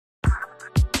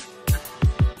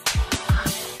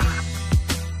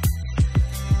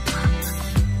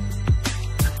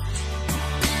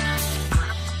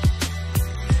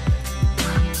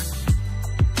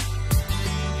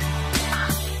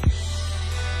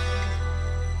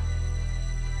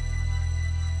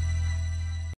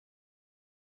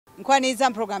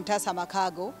Nkwaniza program Taasa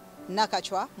Amakaago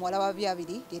Nakacwa muwala wa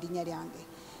byabiri erinnya lyange.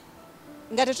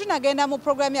 Nga tetunagenda mu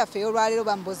program yaffe y'olwaleero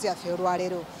bambozi yaffe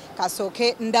y'olwaleero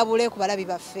kasooke ndabule ku balabi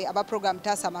baffe aba program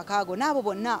Taasa Amakaago n'abo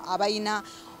bonna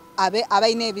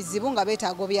abayina ebizibu nga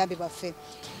beetaaga obuyambi baffe.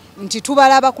 Nti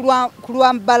tubalaba ku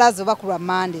lwambalazo oba ku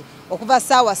lwammande okuva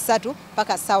ssaawa 3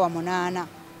 paka ssaawa 8.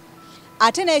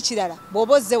 Ate n'ekirala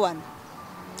bw'oba ozze wano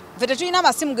ffe tetulina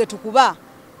amasimu ge tukuba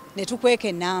ne tukweka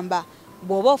ennamba.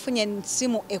 Bw'oba ofunye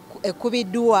essimu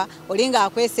ekubiddwa olinga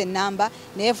akwesa ennamba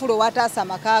neefuula owa Taasa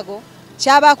Amakaago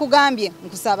kyaba akugambye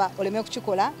nkusaba oleme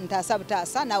kukikola ntaasa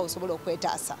butaasa naawe osobola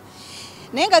okwetaasa.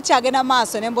 Naye nga kyagenda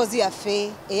maaso n'emboozi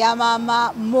yaffe eya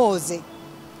maama Moze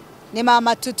ne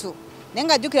maama Tutu. Naye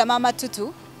nga jjukira maama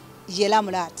Tutu ye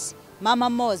Lamulaati, maama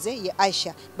Moze ye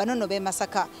Aisha, bano nno b'e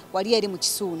Masaka wali eri mu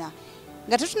Kisuuna.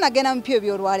 Nga tetunagenda mu mpyo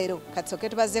by'olwaleero katusooke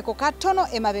tubazeeko katono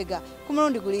emabega ku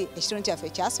mulundi guli ekitundu kyaffe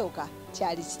ekyasooka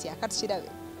kyali kitya katukirabe.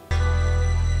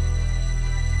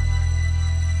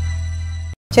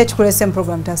 Kyekikulese mu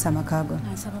program Taasa Amakaago?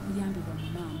 Nsaba kuyambibwa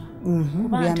mu maama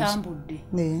kuba ntambudde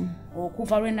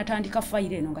okuva lwe natandika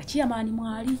fayiro eno nga kiyamaani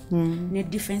mwali ne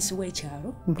defense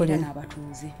w'ekyalo era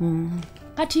n'abatuuze.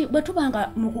 Kati bwe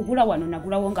tubanga mu kugula wano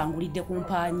nagulawo nga ngulidde ku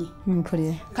mpaanyi.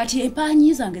 Kati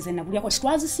empaanyi zange ze nagulyako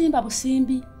twazisimba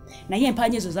busimbi naye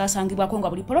empaanyi ezo zaasangibwako nga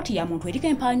buli poloti ya muntu eriko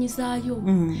empaanyi zaayo.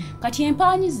 Kati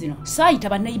empaanyi zino saayita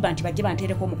bannayiba nti bajje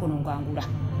banteereko omukono nga ngula.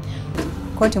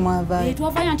 Koti mwavaayo?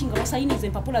 Twavaayo nti nga basayiniza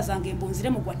empapula zange embunzire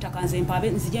mu gwattaka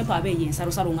nzije mpaaba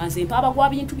ey'ensalosalo nga nze mpaaba gwa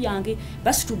bintu byange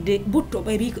basitudde butto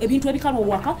ebintu ebikala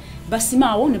owaka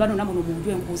basimaawo ne banona muno mu nju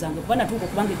enku zange kuba natuuka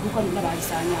okubanga edduuka lyonna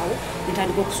baalisaanyaawo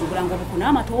netandika okusuubulanga buku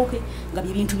n'amatooke nga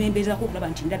bye bintu bembeezako okulaba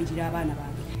nti ndabirira abaana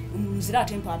bange. Nzira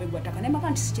ate mpaaba eggwattaka naye maka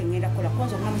nti si kyengenda kukola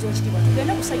konza omulamuzi w'ekitiibwa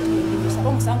tugende ku sayiti osaba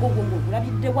omusango ogwo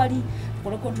ng'ogulabidde wali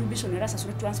tukole contribution era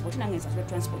asasule transport nange nsasule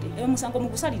transport omusango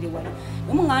mugusalire wali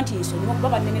wemuŋŋa nti nsonyiwa kuba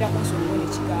bannemerako nsonyiwa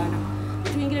n'ekigaana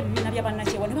tuyingira ebibiina bya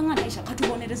bannakyewa ne baŋŋa nti Aisha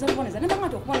katubonereza luboneza ne baŋŋa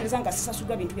nti okubonereza nga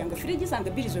sisasuddwa bintu byange firiji zange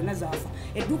 2 zonna zaafa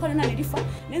edduuka lyonna ne lifa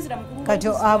nenzira mukulu. Kati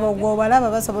abo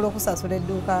gwobalaba basobola okusasula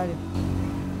edduuka lyo?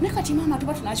 Nekati mama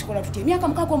tuba tunakikola tutya emyaka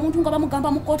mukaaga omuntu nga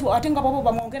bamugamba mu kkooti ate nga bo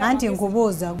bamwongera. Anti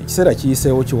nkubuuza ekiseera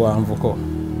kiyiseewo kiwanvuko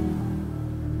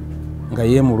nga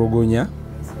yeemulugunya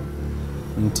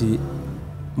nti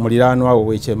muliraanwa we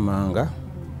w'ekyemmanga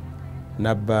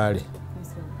Nabbaale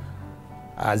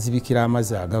azibikira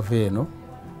amazzi agava eno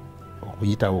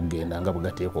okuyitawo okugenda nga bwe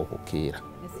gateeka okukeera.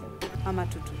 Mama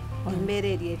Tutu embeera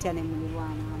eri etya ne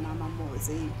mulirwana maama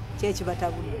Moze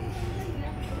kyekibatabudde?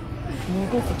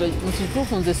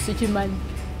 Mukituufu nze sikimanyi.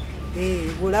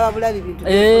 Bulaba bulabi bintu?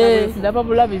 Ndaba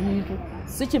bulabi bintu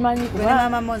sikimanyi kuba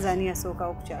maama Moze ani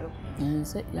yasookawo ku kyalo?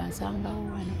 Nze yansangawo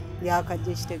wano.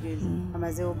 Yakajja ekitegeeza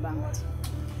amazeewo bbanga ki?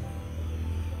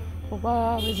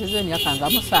 Oba wezeza emyaka nga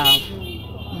 7.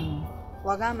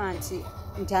 Wagamba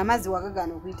nti amazzi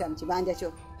wagagaana okuyita mu kibanja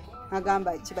kyo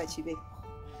agamba kiba kibe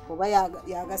oba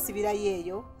yagasibirayo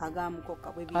eyo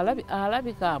agamukoka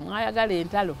alabika mwayagala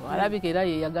entalo alabika era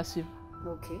ye yagasiba.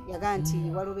 Yagaa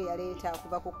nti waliwo yaleeta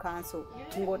okuva ku kanso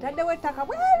ng'otaddewo ettaka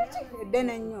bweti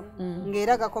eddene nnyo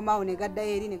ng'era gakomawo ne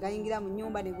gaddayo eri ne gayingira mu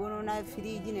nnyumba ne goonoona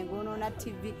firiji ne goonoona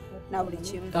TV na buli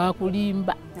kimu.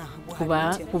 Akulimba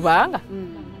kubanga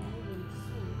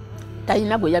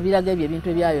talina gwe yabiraga ebyo ebintu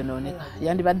ebyayonooneka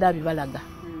yandibadde abibalaga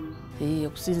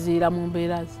okusinziira mu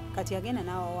mbeera ze. Kati yagenda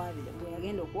n'awawaabira bwe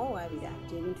yagenda okuwawaabira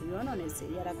nti ebintu byonoonese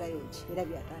yalagayo ki era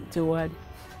byatandika? Tewali.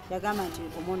 Yagamba nti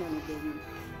omwonooneka ebintu.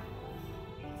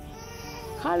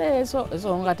 Kale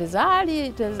ezo nga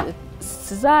tezaali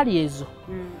ezo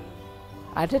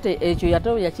ate ekyo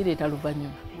yatawo yakireeta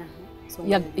luvannyuma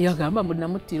yagamba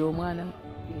munamuttira omwana.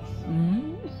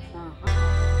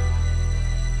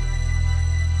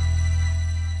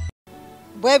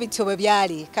 Bwe bityo bwe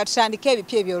byali katutandike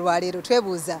ebipya eby'olwaleero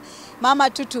twebuuza maama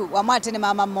Tutu wamu ate ne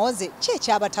maama Moze ki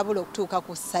ekyabatabula okutuuka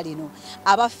ku ssa lino?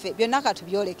 Abaffe byonna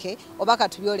katubyoleke oba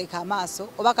katubyoleke amaaso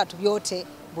oba katubyote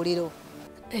buliro.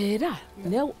 Era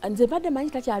nze mbadde manyi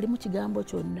takyali mu kigambo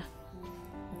kyonna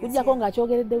okuggyako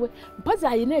ng'akyogereddewe mpazi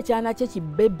ayina ekyana kye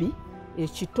kibebi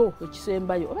ekito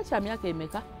ekisembayo oba kya myaka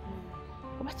emeka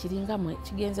oba kiringa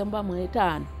kigenze muba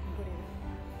 5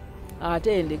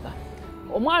 atendeka.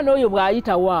 Omwana oyo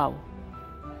bw'ayitawo awo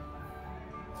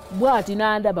bw'ati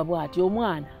n'andaba bw'ati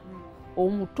omwana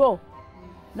omuto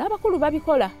n'abakulu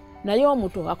babikola naye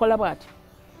omuto akola bw'ati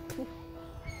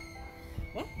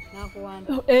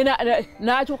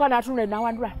n'akyuka n'atunula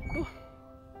n'awandula.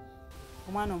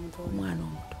 Omwana omuto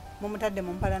mumutadde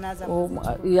mu mpala n'aza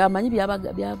yamanyi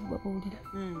byabawulira.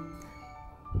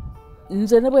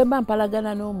 Nze ne bwe mba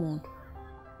mpalagana n'omuntu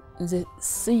nze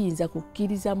siyinza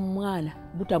kukkiriza mwana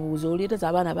butabuuza oleeteza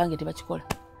abaana bange tebakikola.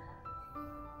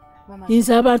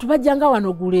 Nze abantu bajjanga wano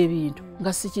ogula ebintu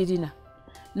nga sikirina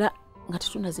nga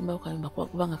tetunazimbawo kayumba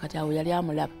kubanga kati awo yali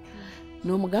amulaba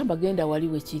n'omugamba genda wali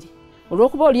we kiri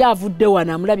olw'okuba oli avudde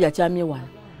wano amulabye akyamye wano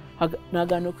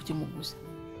n'agaana okukimuguza.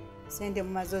 Sente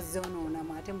mumaze ozzonoona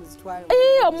ate muzitwale.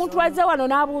 Omuntu azze wano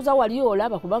n'abuuza wali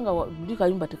olaba kubanga buli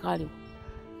kayumba tekaaliwo.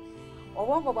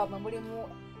 Obwongo bwabwe mulimu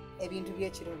ebintu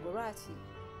by'ekirogo lwaki?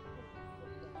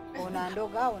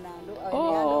 Onandoga.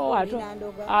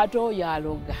 Ate oyo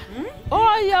aloga.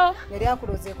 Oyo yali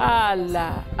akuloze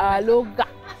ala aloga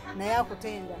naye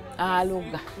akutenda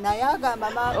aloga naye agamba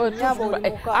nyabo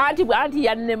olimuka anti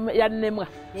yannemwa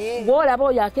ng'olaba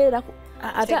oyo akeera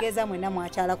ategeeza mwenna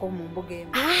mwakyalako mu mbuga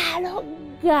emu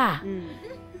aloga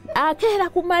akeera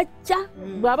ku makya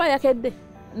bw'aba yakedde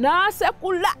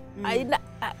n'asekula ayina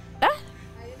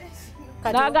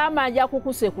n'agamba nja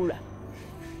kukusekula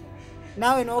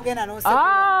nawe n'ogenda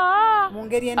n'osekula mu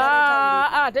ngeri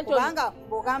endala kubanga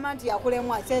bw'ogamba nti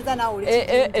yakulemu akyeza nawe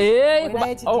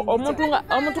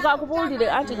omuntu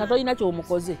kakubuulire anti nga tolina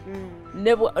kyomukoze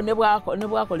ne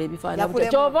bwakola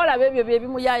ebifaananyi kyova olaba ebyo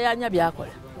byebimuyayanya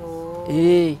byakola.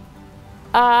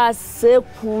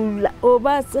 Asekula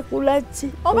oba asekula ki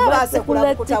oba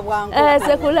asekula kutabwangu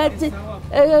asekula ki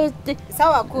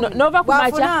sawa nova ku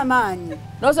makya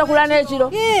n'osekula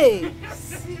n'ekiro.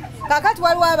 Kakati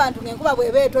waliwo abantu ng'enkuba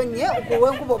bw'eba etonnye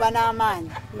okuwa enkuba oba n'amaanyi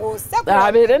ng'osekula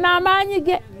abeere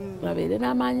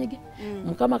n'amaanyi ge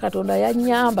Mukama Katonda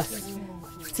yannyamba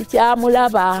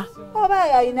sikyamulaba oba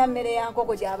yalina mmere ya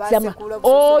nkoko gy'aba asekula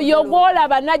oyo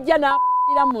gw'olaba najja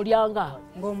n'ira mu mulyango awo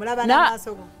ng'omulaba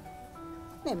n'amaaso go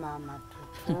ne maama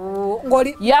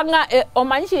ng'oli yanga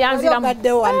omanyi kye yanziramu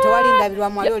gaddewo wano tewali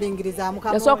ndabirwamu wali olingiriza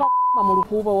Mukama yasooka mu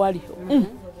lukuubo wali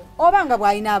obanga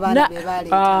bw'alina abaana be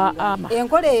baleetanga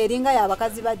enkola eringa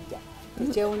y'abakazi bajja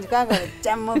kyewunjikanga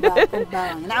jjammu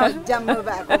baakobbange nawe jjammu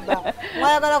baakobbange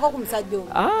mwayagalako ku musajja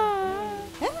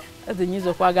omu nyinza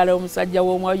okwagala omusajja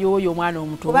w'omwoyo oyo omwana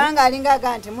omuto kubanga alinga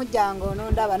aga nti mujjanga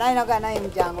onondaba nalinaga naye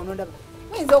mujjanga onondaba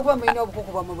muyinza okuba mulina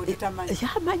obukuku bwamwe buli tamanyi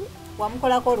yamanyi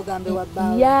wamukolako olugambe wa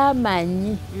bbaawe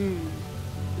yamanyi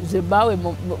nze bbaawe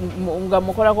nga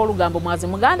mukolako olugambo mwaze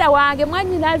muganda wange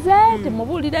mwanyinaze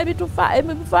temubuulira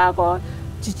ebifaako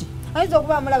kiki ayinza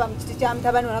okuba mulaba mu kiti kya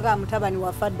mutabani onaga mutabani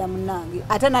wafadda munnange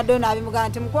ate naddeyo n'abimugaa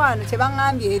nti mukwano kye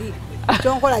baŋŋambye eri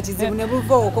kyonkola kizibu ne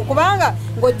buva okwo kubanga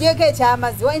ng'oggyeko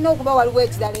ekyamazzi walina okuba waliwo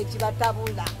ekirala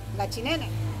ekibatabula nga kinene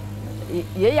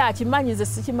ye yakimanyi nze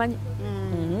sikimanyi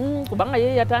kubanga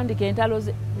ye yatandika entalo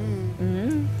ze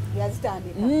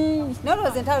yazitandika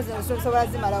nolowooza entalo zino sobola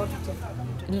zimalawo tutya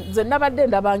nze nabadde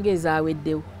ndabanga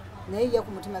ezaaweddewo naye ye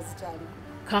ku mutima zikyali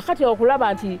kakati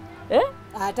okulaba nti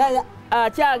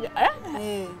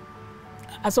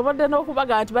asobodde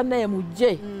n'okubaga nti bannaye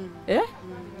mujje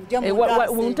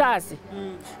muntaasi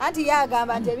anti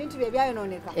yagamba nti ebintu bye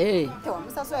byayonooneka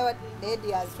tewamusasula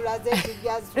edias tulaze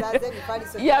ebijjazi tulaze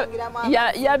emifaliso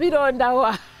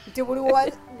yabirondawa nti buli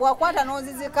wakwata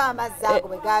n'onzizika amazzi ago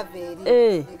bwe gava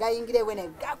eri negayingira ewe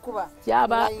negakuba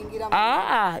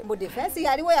mu defensi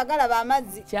yaliwo yagalaba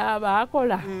amazzi kyaba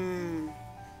akola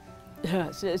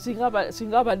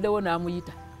singa abaddewo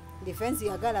n'amuyita defense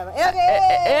yagalaba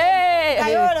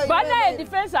banaye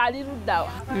defense aliruddawa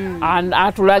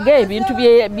atulage ebintu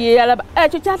byeyalaba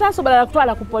ekyo kyatasobola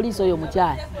kutwala ku poliisi oyo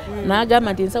mukyala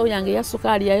n'agamba nti ensawo yange ya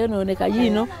sukaali yayonooneka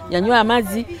yiino yanywa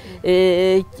amazzi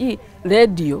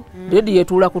rediyo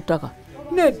etuula ku ttaka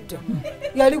nedda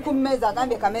yali ku mmeeza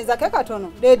agambye kameeza ke katono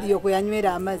rediyo kwe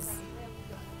yanywera amazzi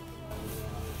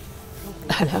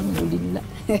alhamdulillah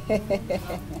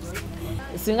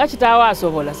singa kitaawo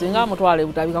asobola singa amutwala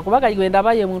ebutabika kuba kagenda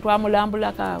aba ye muntu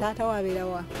amulambulako awo taata we abeera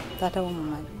wa taata wo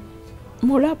mumanyi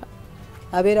mulaba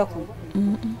abeera ku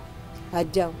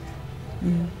ajjawo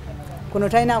kuno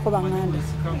talinaako baŋŋanda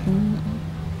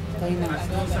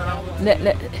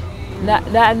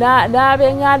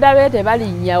n'abeŋŋanda be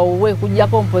tebalinnya owe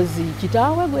kujjako mpozi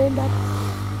kitaawe gwenda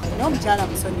n'omukyala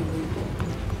musonyiwe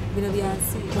bino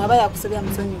byansi mwaba yakusobya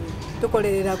musonyiwe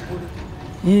tukolerera ggulu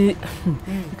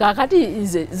kakati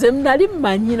nze nali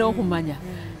mmanyi n'okumanya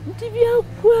nti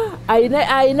byagwa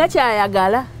ayina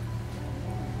kyayagala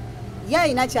ye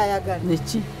ayina kyayagala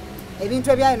neki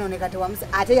ebintu ebyayonooneka tewamusa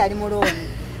ate yali mulooni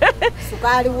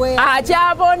sukaali we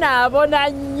akyabonaabona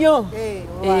nnyo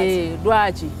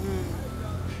lwaki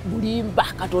bulimba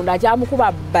katonda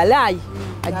akyamukuba balaayi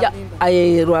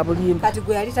lwa bulimba kati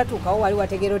gwe yali tatuukawo wali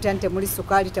wategeera otya nti temuli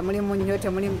sukaali temuli munnyo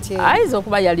temuli muceere ayinza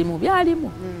okuba yalimu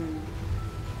byalimu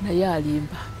naye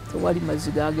alimba tewali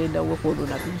mazzi gagenda we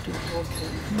kwolona bintu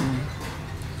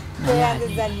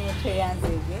Tweyanziza nnyo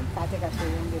tweyanzege kate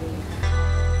katweyongereyo.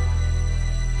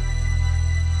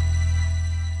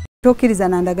 Tokkiriza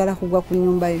nandagala kugwa ku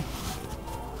nnyumba yo.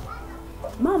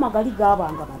 Maama gali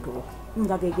gaabanga bato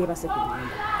nga gegebase ku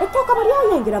nnyumba. Ettooka bwe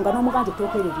lyayengera nga n'omuganja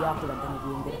ettooka eryo lyakula ddala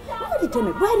lyengera.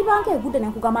 Naliteme bweri banga egudde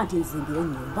nenkugamba nti nzimbire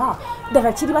ennyumba.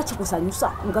 Ddala kiriba kikusanyusa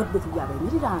nga ddwe tulyaba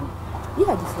emirirano.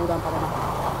 Era gifuula mpabana.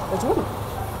 Okiwulira?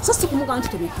 So si kumugamba nti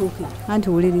teme ettooka eryo. Anti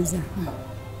wuliriza.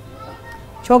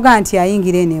 Kyoga nti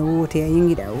ayingira eno ewuwo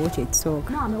teyayingira ewuwo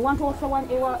kyekisooka. Maama ewantu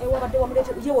ewabadde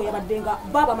wamuleete yewe yabadde nga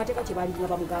baaba amateeka kye baali nga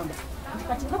bamugamba. Nti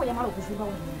kati nga bwe yamala okuzimba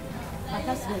wano.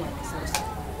 Ajasime yakisalusa.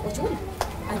 Okiwulira?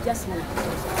 Ajasime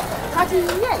yakisalusa. Kati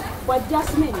ye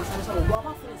bw'ajasime yakisalusa bw'aba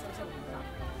afuna ensalusa bw'aba.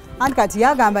 Anti kati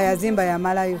yagamba yazimba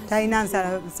yamalayo talina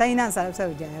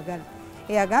nsalabusayo gy'ayagala.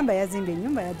 Eyagamba yazimba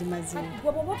ennyumba yagimazeewo.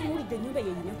 Gwe bw'oba otunuulidde ennyumba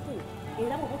yeeyinako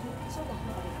era bw'oba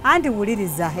otunuulidde. Anti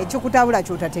wuliriza ekikutabula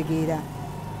ky'otategeera.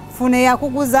 Fune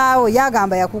yakuguzaawo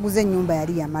yagamba yakuguza ennyumba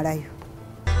yali yamalayo.